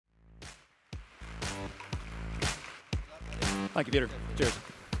Thank you, Peter. Cheers.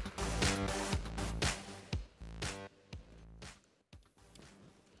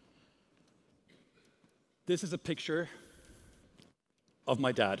 This is a picture of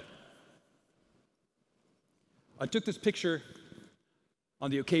my dad. I took this picture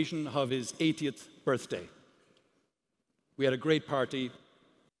on the occasion of his 80th birthday. We had a great party,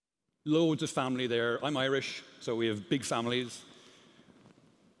 loads of family there. I'm Irish, so we have big families,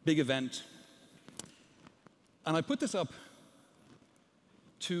 big event. And I put this up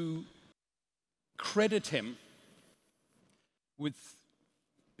to credit him with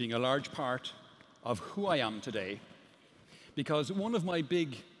being a large part of who I am today, because one of my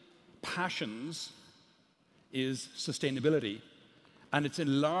big passions is sustainability, and it's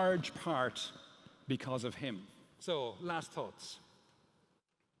in large part because of him. So, last thoughts.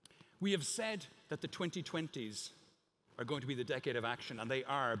 We have said that the 2020s are going to be the decade of action, and they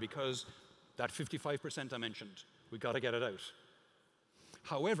are, because that 55% I mentioned, we've got to get it out.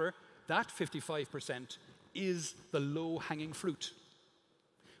 However, that 55% is the low-hanging fruit,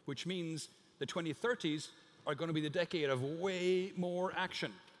 which means the 2030s are going to be the decade of way more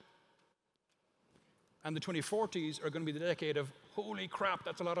action. And the 2040s are going to be the decade of, holy crap,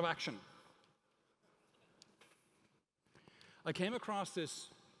 that's a lot of action. I came across this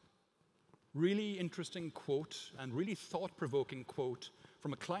really interesting quote and really thought-provoking quote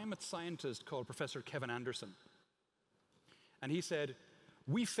from a climate scientist called Professor Kevin Anderson. And he said,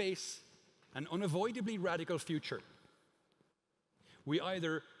 "We face an unavoidably radical future. We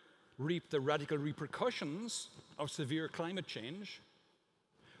either reap the radical repercussions of severe climate change,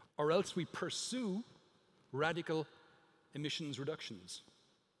 or else we pursue radical emissions reductions.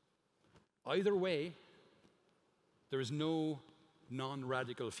 Either way, there is no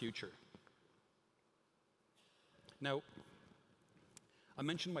non-radical future." Now, I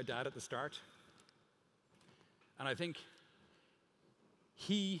mentioned my dad at the start, and I think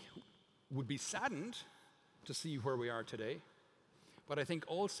he would be saddened to see where we are today, but I think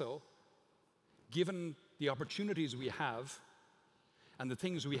also, given the opportunities we have and the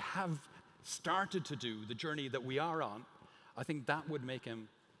things we have started to do, the journey that we are on, I think that would make him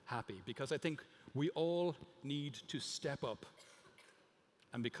happy, because I think we all need to step up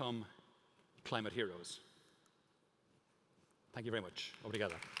and become climate heroes. Thank you very much.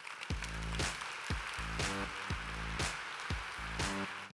 Obrigado.